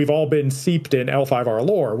all been seeped in L5R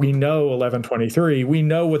lore. We know 1123. We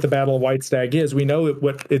know what the Battle of White Stag is. We know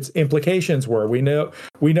what its implications were. We know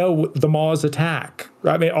the Maw's attack.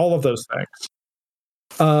 I mean, all of those things.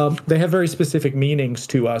 They have very specific meanings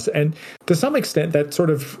to us, and to some extent, that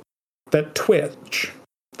twitch,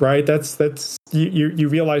 right? That's you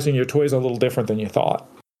realizing your toy's a little different than you thought.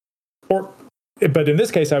 But in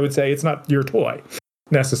this case, I would say it's not your toy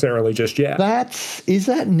necessarily just yet. Is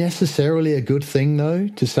that necessarily a good thing, though,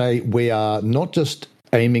 to say we are not just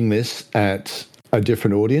aiming this at a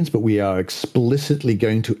different audience, but we are explicitly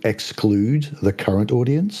going to exclude the current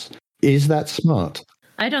audience? Is that smart?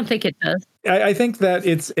 I don't think it does. I think that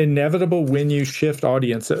it's inevitable when you shift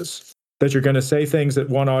audiences that you're going to say things that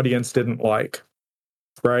one audience didn't like,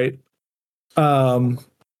 right? I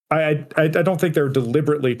don't think they're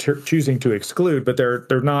deliberately choosing to exclude, but they're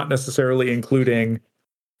not necessarily including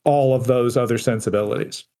all of those other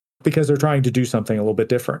sensibilities because they're trying to do something a little bit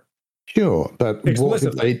different. Sure, but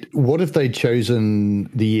what if they'd chosen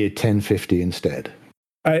the year 1050 instead?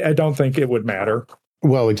 I don't think it would matter.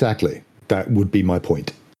 Well, exactly. That would be my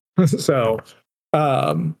point. So,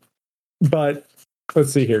 but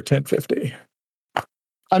let's see here, 1050.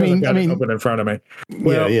 I mean, open in front of me.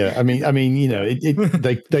 Well, yeah. I mean, you know,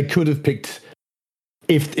 they could have picked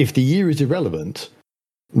if the year is irrelevant,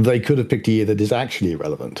 they could have picked a year that is actually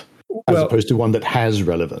irrelevant, as opposed to one that has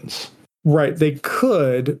relevance. Right, they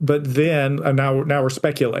could, but then now we're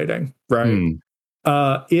speculating, right?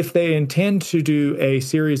 If they intend to do a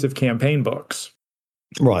series of campaign books,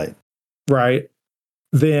 right,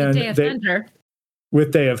 then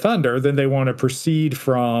with Day of Thunder, then they want to proceed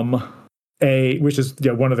from which is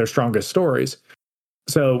one of their strongest stories.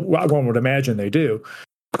 So one would imagine they do.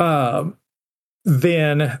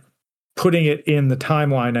 Then putting it in the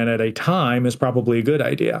timeline and at a time is probably a good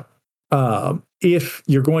idea. If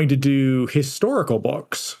you're going to do historical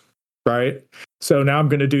books, right? So now I'm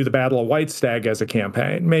going to do the Battle of White Stag as a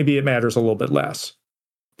campaign. Maybe it matters a little bit less.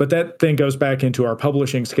 But that then goes back into our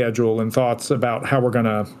publishing schedule and thoughts about how we're going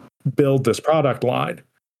to build this product line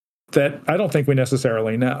that I don't think we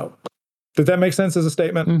necessarily know. Did that make sense as a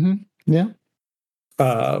statement? Mm-hmm. Yeah.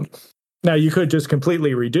 Now, you could just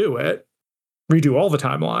completely redo all the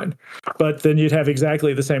timeline, but then you'd have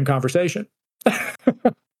exactly the same conversation.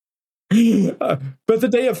 But the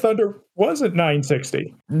Day of Thunder wasn't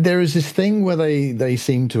 960. There is this thing where they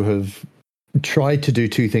seem to have tried to do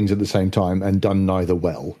two things at the same time and done neither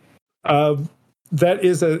well. That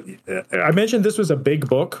is I mentioned this was a big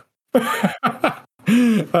book.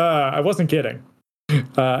 I wasn't kidding.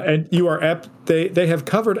 And you are apt. They have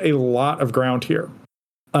covered a lot of ground here.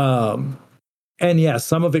 And yes,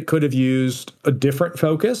 some of it could have used a different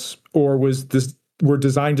focus, or were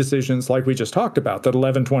design decisions like we just talked about, that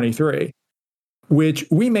 1123, which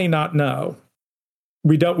we may not know.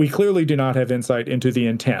 We clearly do not have insight into the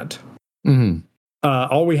intent. Mm-hmm.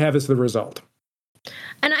 All we have is the result.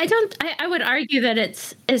 And I would argue that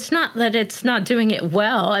it's not that it's not doing it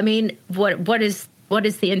well. I mean, what is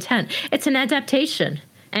the intent? It's an adaptation.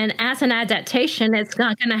 And as an adaptation, it's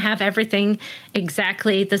not going to have everything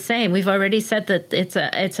exactly the same. We've already said that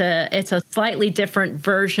it's a slightly different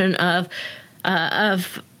version of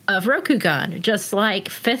Rokugan, just like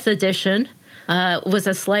 5th edition was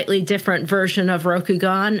a slightly different version of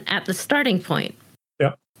Rokugan at the starting point.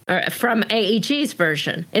 From AEG's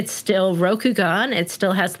version. It's still Rokugan. It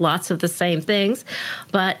still has lots of the same things,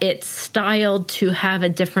 but it's styled to have a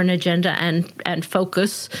different agenda and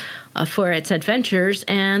focus for its adventures,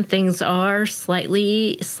 and things are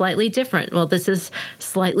slightly different. Well, this is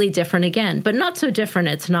slightly different again, but not so different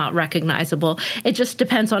it's not recognizable. It just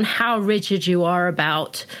depends on how rigid you are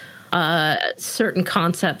about certain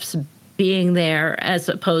concepts being there, as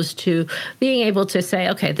opposed to being able to say,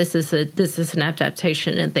 okay, this is an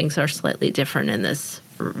adaptation and things are slightly different in this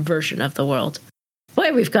version of the world.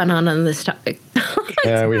 Boy, we've gone on this topic.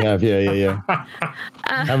 Yeah, we have. Yeah.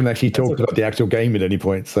 I haven't actually talked about the actual game at any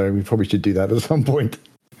point, so we probably should do that at some point.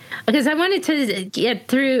 Because I wanted to get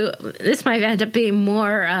through. This might end up being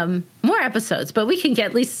more episodes, but we can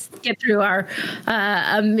at least get through our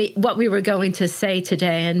what we were going to say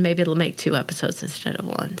today, and maybe it'll make 2 episodes instead of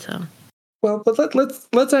 1. So. Well, but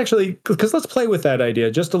let's actually, because let's play with that idea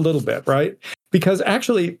just a little bit, right? Because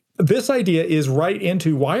actually, this idea is right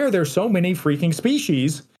into why are there so many freaking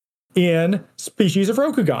species in Species of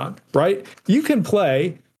Rokugan, right? You can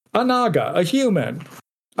play a Naga, a human,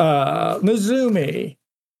 Nezumi,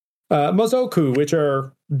 Mozoku, which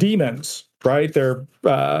are demons, right? They're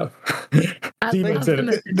demons.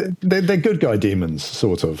 They're good guy demons,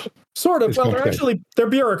 sort of. Sort of. Well, they're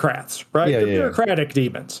bureaucrats, right? They're bureaucratic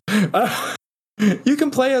demons. You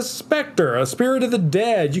can play a specter, a spirit of the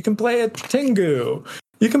dead. You can play a Tengu.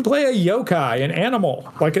 You can play a yokai, an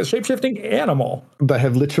animal, like a shape-shifting animal. They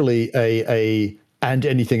have literally a and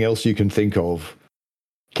anything else you can think of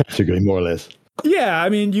category, more or less. Yeah, I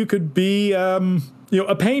mean, you could be,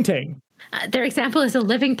 a painting. Their example is a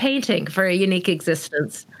living painting for a unique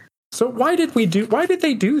existence. So why did they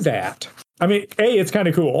do that? I mean, it's kind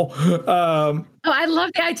of cool. I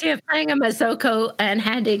love the idea of playing a Mazoko and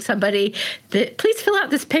handing somebody please fill out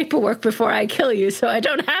this paperwork before I kill you so I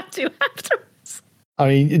don't have to afterwards. I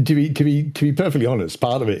mean, to be perfectly honest,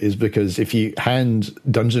 part of it is because if you hand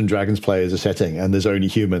Dungeons and Dragons players a setting and there's only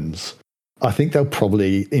humans, I think they'll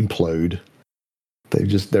probably implode. They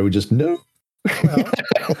would just no. Well.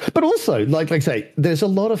 But also, like I say, there's a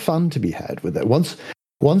lot of fun to be had with it. Once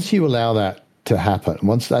you allow that to happen,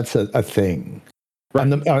 once that's a thing, right.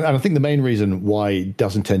 And I think the main reason why it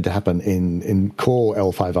doesn't tend to happen in core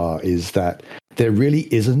L5R is that there really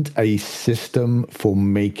isn't a system for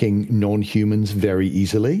making non-humans very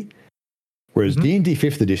easily, whereas D&D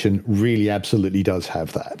 5th edition really absolutely does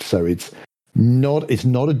have that. So it's not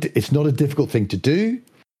a difficult thing to do,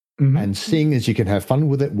 and seeing as you can have fun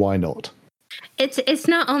with it, why not? It's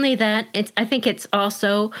not only that, I think it's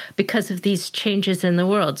also because of these changes in the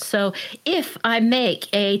world. So if I make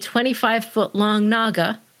a 25-foot long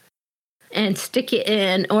Naga and stick it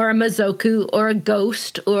in, or a Mozoku, or a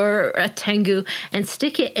Ghost, or a Tengu, and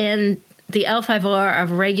stick it in the L5R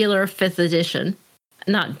of regular 5th edition,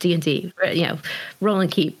 not D&D, roll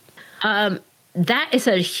and keep, that is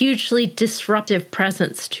a hugely disruptive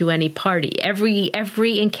presence to any party.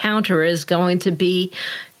 Every encounter is going to be,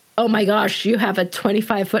 oh my gosh, you have a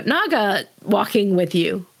 25-foot Naga walking with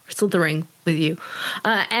you, slithering with you.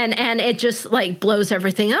 And it just like blows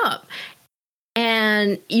everything up.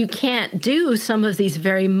 And you can't do some of these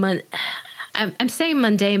very, I'm saying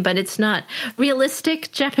mundane, but it's not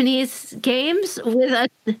realistic Japanese games with a...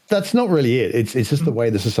 That's not really it. It's just the way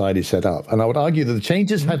the society is set up. And I would argue that the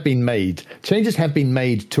changes have been made. Changes have been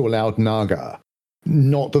made to allow Naga,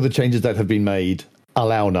 not that the changes that have been made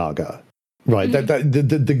allow Naga. Right.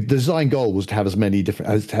 The design goal was to have as many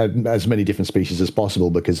different species as possible,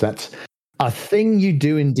 because that's a thing you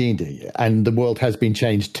do in D&D, and the world has been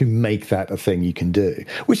changed to make that a thing you can do,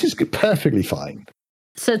 which is perfectly fine.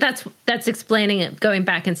 So that's explaining it, going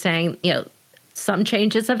back and saying, some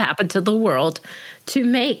changes have happened to the world to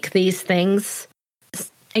make these things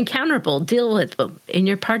encounterable, deal with them in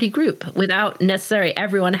your party group without necessarily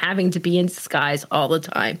everyone having to be in disguise all the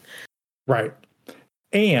time. Right.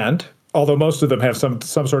 And although most of them have some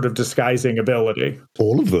sort of disguising ability.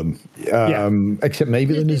 All of them. Except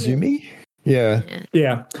maybe the Nezumi.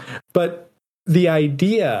 Yeah. But the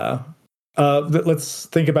idea that, let's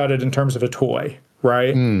think about it in terms of a toy,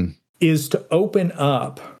 right? Is to open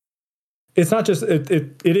up. It's not just,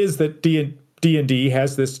 it is that D&D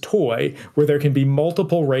has this toy where there can be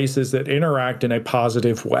multiple races that interact in a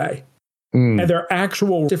positive way. And they're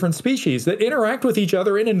actual different species that interact with each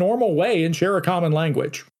other in a normal way and share a common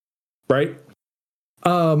language. Right?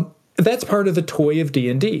 That's part of the toy of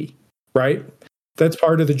D&D, right? That's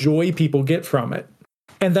part of the joy people get from it.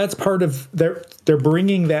 And that's part of they're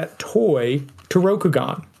bringing that toy to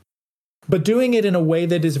Rokugan, but doing it in a way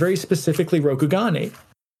that is very specifically Rokugani,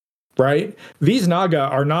 right? These Naga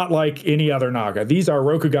are not like any other Naga. These are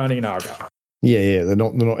Rokugani Naga. Yeah. They're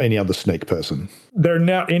not any other snake person. They're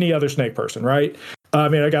not any other snake person, right? I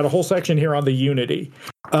mean, I got a whole section here on the Unity.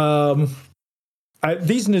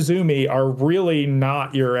 These Nezumi are really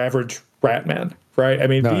not your average Ratman, right? I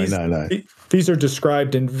mean, these are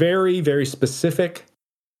described in very, very specific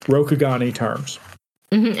Rokugani terms.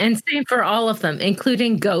 And same for all of them,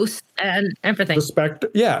 including ghosts and everything.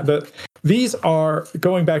 These are,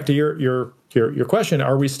 going back to your question,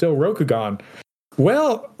 are we still Rokugan?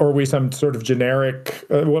 Well, or are we some sort of generic?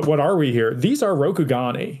 What are we here? These are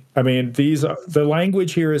Rokugani. I mean, the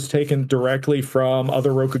language here is taken directly from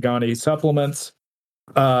other Rokugani supplements.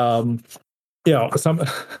 Some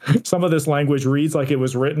of this language reads like it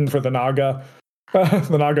was written for the Naga,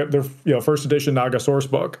 the first edition Naga source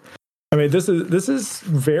book. I mean, this is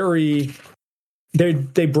very.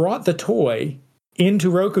 They brought the toy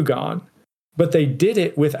into Rokugan, but they did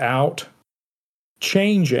it without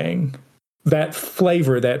changing that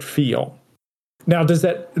flavor, that feel. Now, does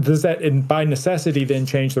that by necessity then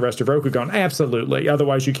change the rest of Rokugan? Absolutely.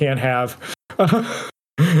 Otherwise, you can't have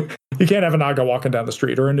you can't have a Naga walking down the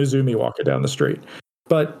street or a Nezumi walking down the street.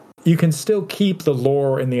 But you can still keep the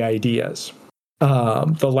lore and the ideas,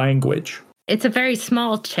 the language. It's a very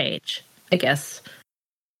small change, I guess.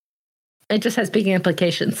 It just has big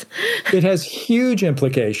implications. It has huge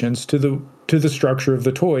implications to the structure of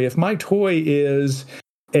the toy. If my toy is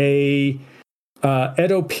a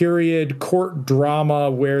Edo period court drama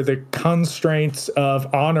where the constraints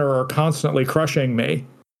of honor are constantly crushing me,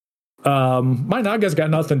 my Naga's got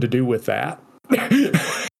nothing to do with that.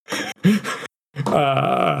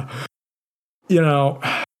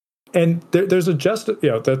 And there's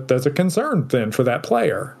there's a concern then for that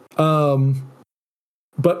player.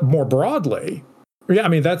 But more broadly, yeah, I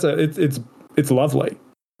mean it's lovely,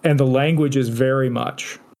 and the language is very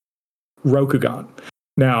much Rokugan.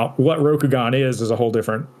 Now, what Rokugan is a whole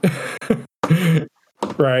different,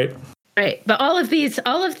 right? Right, but all of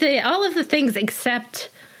the things except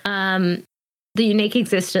the unique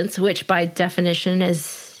existence, which by definition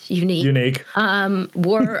is unique,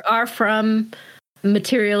 are from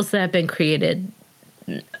materials that have been created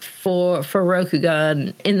for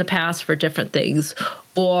Rokugan in the past for different things,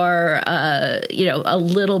 or a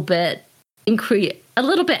little bit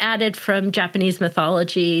added from Japanese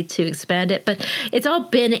mythology to expand it, but it's all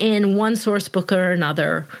been in one source book or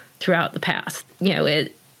another throughout the past.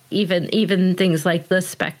 Even things like the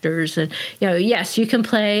specters, and yes, you can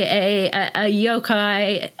play a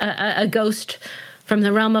yokai, a ghost from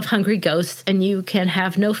the realm of hungry ghosts, and you can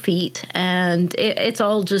have no feet, and it's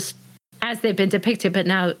all just as they've been depicted, but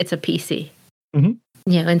now it's a PC. Mm-hmm.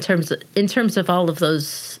 In terms of all of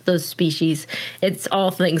those species, it's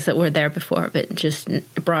all things that were there before, but just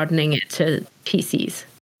broadening it to PCs.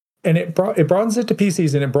 And it broadens it to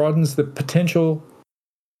PCs, and it broadens the potential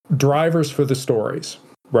drivers for the stories.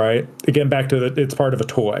 Right? Again, back to it's part of a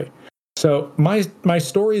toy. So my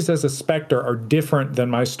stories as a Spectre are different than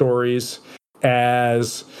my stories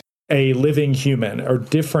as a living human, or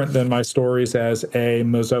different than my stories as a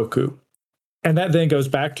Mozoku. And that then goes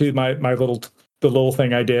back to the little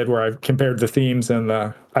thing I did where I compared the themes and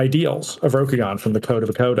the ideals of Rokugan from the Code of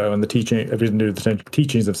Akodo and the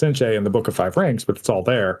teachings of Sensei and the Book of Five Rings, but it's all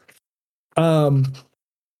there.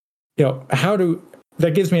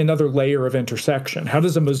 That gives me another layer of intersection. How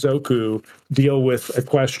does a Mozoku deal with a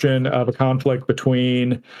question of a conflict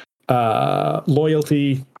between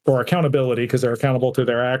loyalty or accountability, because they're accountable to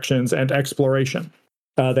their actions, and exploration?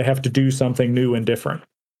 They have to do something new and different.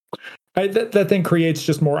 That then creates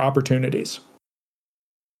just more opportunities.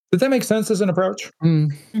 Did that make sense as an approach?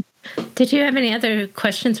 Mm. Did you have any other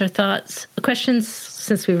questions or questions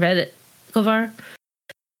since we read it, Govar?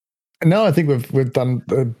 No, I think we've done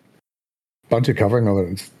a bunch of covering of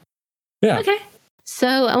it. Yeah. Okay. So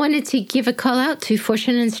I wanted to give a call out to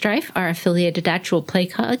Fortune and Strife, our affiliated actual play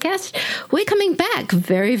podcast. We're coming back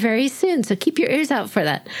very, very soon, so keep your ears out for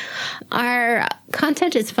that. Our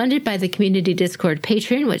content is funded by the Community Discord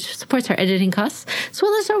Patreon, which supports our editing costs, as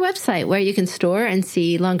well as our website, where you can store and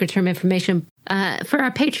see longer-term information. For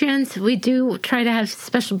our Patreons, we do try to have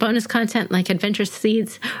special bonus content like Adventure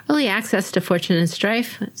Seeds, early access to Fortune and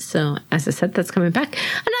Strife. So, as I said, that's coming back,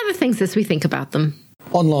 and other things as we think about them.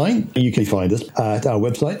 Online, you can find us at our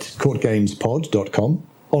website, courtgamespod.com.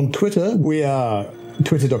 On Twitter, we are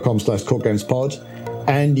twitter.com/courtgamespod.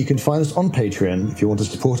 And you can find us on Patreon if you want to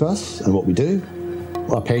support us and what we do.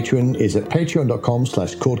 Our Patreon is at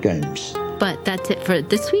patreon.com/courtgames. But that's it for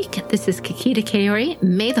this week. This is Kikita Kaori.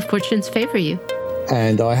 May the fortunes favor you.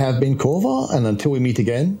 And I have been Korvar, and until we meet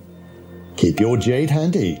again, keep your jade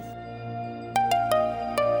handy.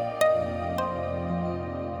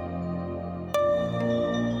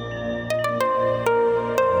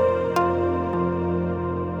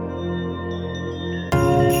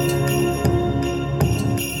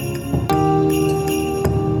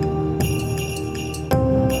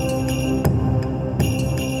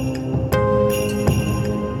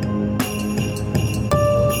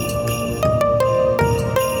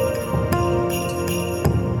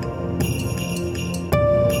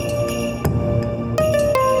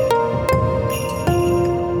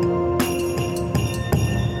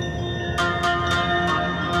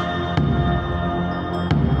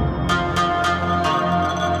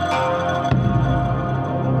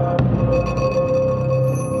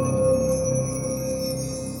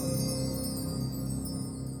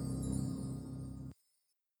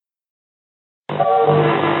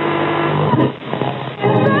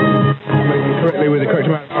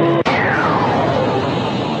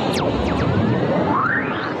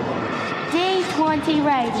 D20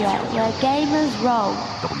 Radio, where gamers roll.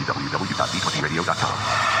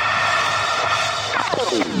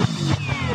 www.d20radio.com.